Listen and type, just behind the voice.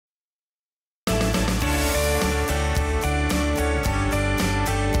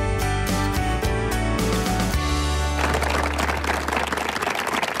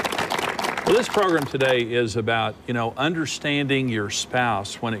program today is about, understanding your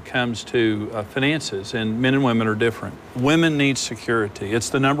spouse when it comes to finances, and men and women are different. Women need security. It's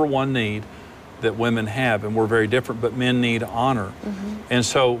the #1 need that women have, and we're very different, but men need honor. And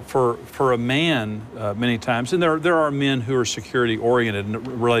so for a man, many times, and there are men who are security oriented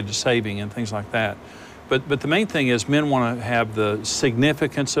and related to saving and things like that. But the main thing is men want to have the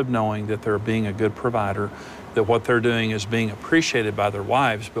significance of knowing that they're being a good provider, that what they're doing is being appreciated by their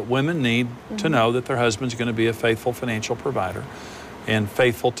wives. But women need to know that their husband's going to be a faithful financial provider and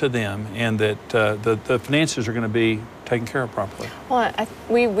faithful to them, and that the finances are going to be taken care of properly. Well,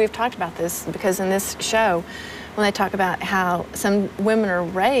 we've talked about this because in this show, when they talk about how some women are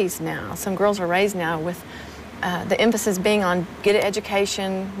raised now, some girls are raised now with the emphasis being on get an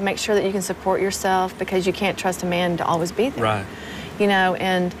education, make sure that you can support yourself because you can't trust a man to always be there. Right.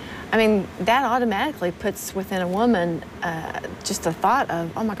 And I mean, that automatically puts within a woman just the thought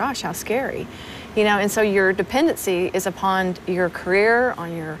of, oh my gosh, how scary. And so your dependency is upon your career,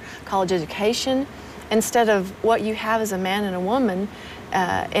 on your college education, instead of what you have as a man and a woman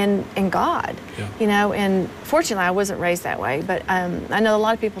in God. Yeah. And fortunately I wasn't raised that way, but I know a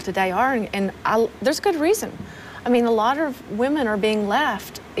lot of people today are, and there's good reason. I mean, a lot of women are being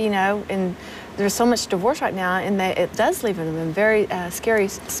left, and there's so much divorce right now, and it does leave them in a very scary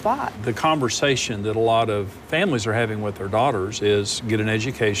spot. The conversation that a lot of families are having with their daughters is get an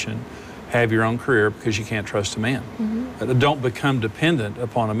education, have your own career because you can't trust a man. Don't become dependent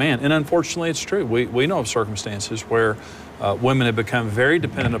upon a man. And unfortunately, it's true. We know of circumstances where women have become very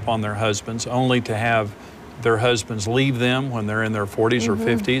dependent upon their husbands, only to have their husbands leave them when they're in their 40s or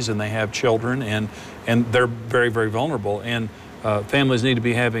 50s and they have children, and they're very, very vulnerable. And families need to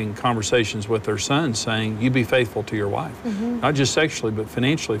be having conversations with their sons saying, you be faithful to your wife. Not just sexually, but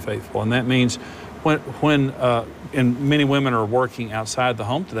financially faithful. And that means and many women are working outside the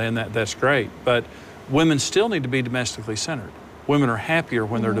home today, and that's great, but women still need to be domestically centered. Women are happier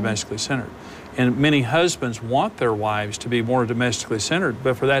when they're domestically centered. And many husbands want their wives to be more domestically centered,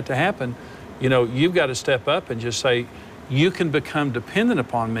 but for that to happen, you've got to step up and just say, you can become dependent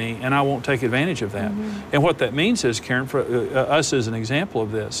upon me and I won't take advantage of that. And what that means is, Karen, for us as an example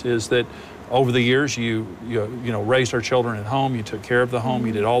of this, is that over the years you raised our children at home, you took care of the home,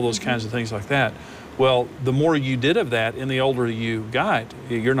 you did all those kinds of things like that. Well, the more you did of that and the older you got,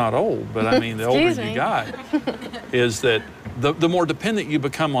 you're not old, but I mean the older you got, is that the more dependent you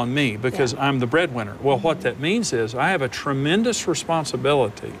become on me because I'm the breadwinner. Well, what that means is I have a tremendous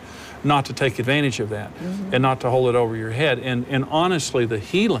responsibility not to take advantage of that and not to hold it over your head. And honestly, the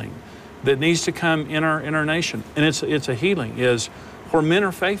healing that needs to come in our nation, and it's a healing, is where men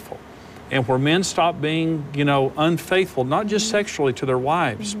are faithful and where men stop being, unfaithful, not just sexually to their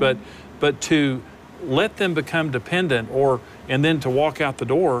wives, but to let them become dependent, and then to walk out the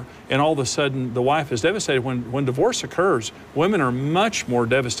door and all of a sudden the wife is devastated. When divorce occurs, women are much more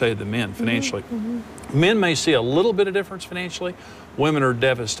devastated than men financially. Men may see a little bit of difference financially, women are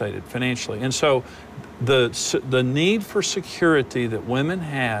devastated financially. And so the need for security that women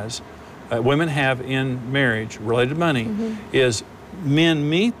have in marriage related to money is men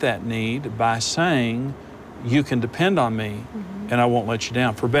meet that need by saying, you can depend on me and I won't let you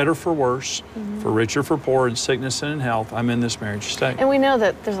down. For better, for worse, for richer, for poor, in sickness and in health, I'm in this marriage state. And we know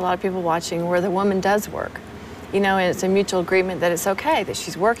that there's a lot of people watching where the woman does work, and it's a mutual agreement that it's okay that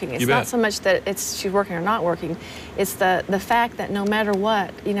she's working. It's not so much that she's working or not working. It's the fact that no matter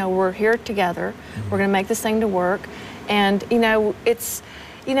what, we're here together, we're gonna make this thing to work. And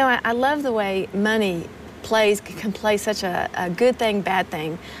I love the way money can play such a good thing, bad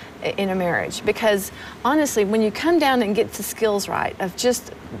thing in a marriage, because honestly, when you come down and get the skills right of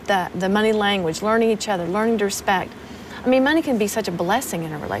just the money language, learning each other, learning to respect, I mean, money can be such a blessing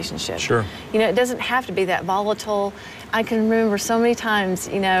in a relationship. Sure. It doesn't have to be that volatile. I can remember so many times,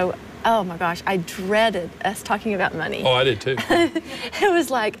 oh my gosh, I dreaded us talking about money. Oh, I did too. It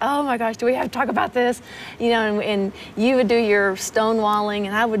was like, oh my gosh, do we have to talk about this? And you would do your stonewalling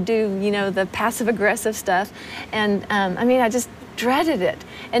and I would do, the passive aggressive stuff. And I mean, I just dreaded it.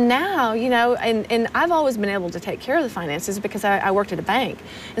 And now, and I've always been able to take care of the finances because I worked at a bank.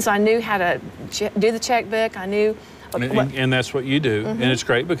 And so I knew how to do the checkbook. I knew And that's what you do, and it's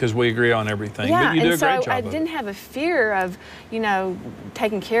great because we agree on everything. Yeah, but you do a great job. And so I didn't have a fear of,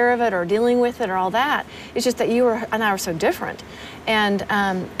 taking care of it or dealing with it or all that. It's just that you and I were so different. And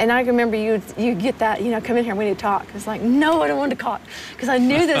I remember you get that, come in here and we need to talk. It's like, no, I don't want to talk because I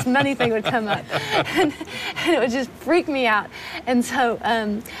knew this money thing would come up, and it would just freak me out. And so,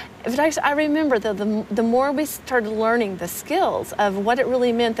 but actually, I remember the more we started learning the skills of what it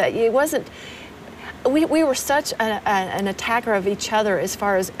really meant, that it wasn't. we were such an attacker of each other as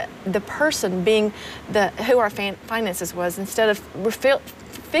far as the person being who our finances was, instead of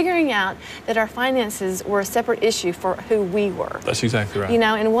figuring out that our finances were a separate issue for who we were. That's exactly right. You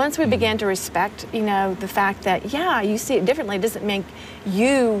know, and once we began to respect, you know, the fact that, yeah, you see it differently, it doesn't make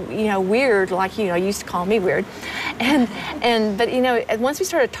you, you know, weird, like, you know, you used to call me weird. But, you know, once we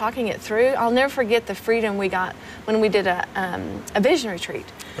started talking it through, I'll never forget the freedom we got when we did a vision retreat.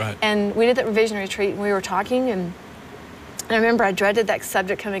 Right. And we did that vision retreat, and we were talking, and I remember I dreaded that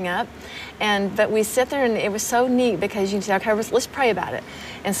subject coming up, but we sit there, and it was so neat because you said, okay, let's pray about it.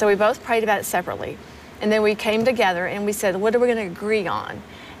 And so we both prayed about it separately. And then we came together and we said, what are we going to agree on?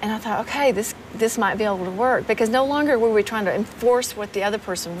 And I thought, okay, this might be able to work, because no longer were we trying to enforce what the other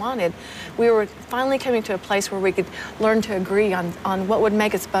person wanted. We were finally coming to a place where we could learn to agree on what would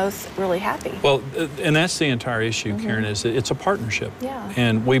make us both really happy. Well, and that's the entire issue, Karen, is that it's a partnership. Yeah.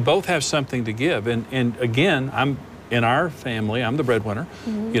 And we both have something to give. And again, in our family, I'm the breadwinner.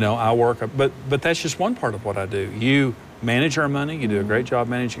 You know, I work, but that's just one part of what I do. You manage our money. You do a great job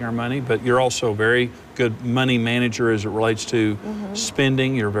managing our money, but you're also a very good money manager as it relates to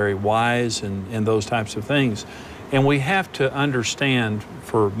spending. You're very wise and those types of things. And we have to understand,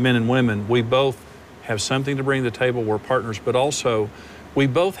 for men and women, we both have something to bring to the table. We're partners, but also we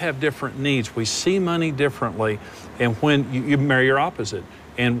both have different needs. We see money differently, and when you marry your opposite.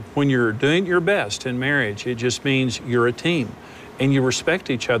 And when you're doing your best in marriage, it just means you're a team. And you respect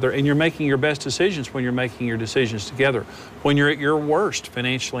each other, and you're making your best decisions when you're making your decisions together. When you're at your worst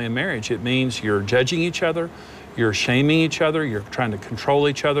financially in marriage, it means you're judging each other, you're shaming each other, you're trying to control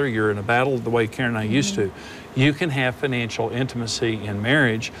each other, you're in a battle the way Karen and I used to. You can have financial intimacy in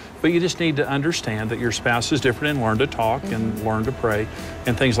marriage, but you just need to understand that your spouse is different and learn to talk and learn to pray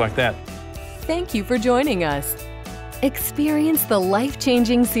and things like that. Thank you for joining us. Experience the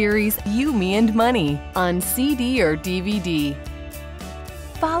life-changing series You, Me, and Money on CD or DVD.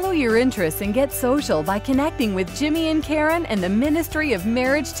 Follow your interests and get social by connecting with Jimmy and Karen and the Ministry of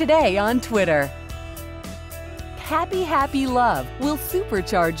Marriage Today on Twitter. Happy Happy Love will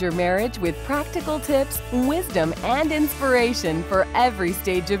supercharge your marriage with practical tips, wisdom, and inspiration for every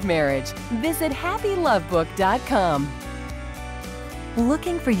stage of marriage. Visit happylovebook.com.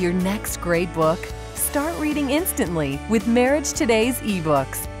 Looking for your next great book? Start reading instantly with Marriage Today's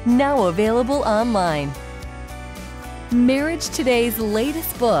ebooks, now available online. Marriage Today's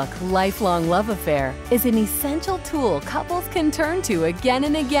latest book, Lifelong Love Affair, is an essential tool couples can turn to again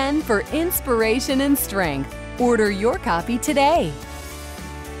and again for inspiration and strength. Order your copy today.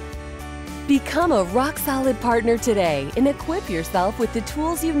 Become a rock-solid partner today and equip yourself with the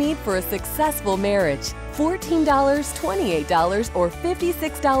tools you need for a successful marriage. $14, $28, or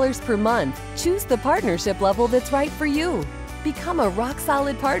 $56 per month. Choose the partnership level that's right for you. Become a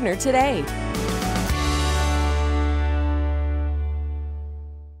rock-solid partner today.